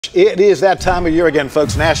It is that time of year again,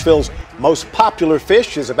 folks. Nashville's most popular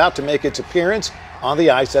fish is about to make its appearance on the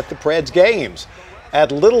ice at the Preds games.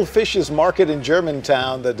 At Little Fish's Market in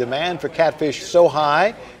Germantown, the demand for catfish so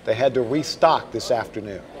high, they had to restock this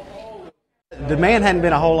afternoon. Demand hadn't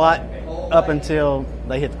been a whole lot up until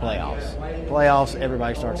they hit the playoffs. Playoffs,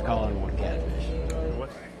 everybody starts calling one catfish.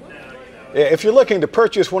 If you're looking to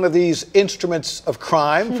purchase one of these instruments of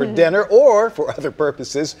crime for dinner or for other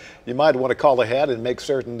purposes, you might want to call ahead and make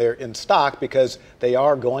certain they're in stock because they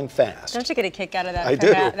are going fast. Don't you get a kick out of that? I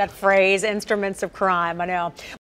do. That phrase, instruments of crime? I know.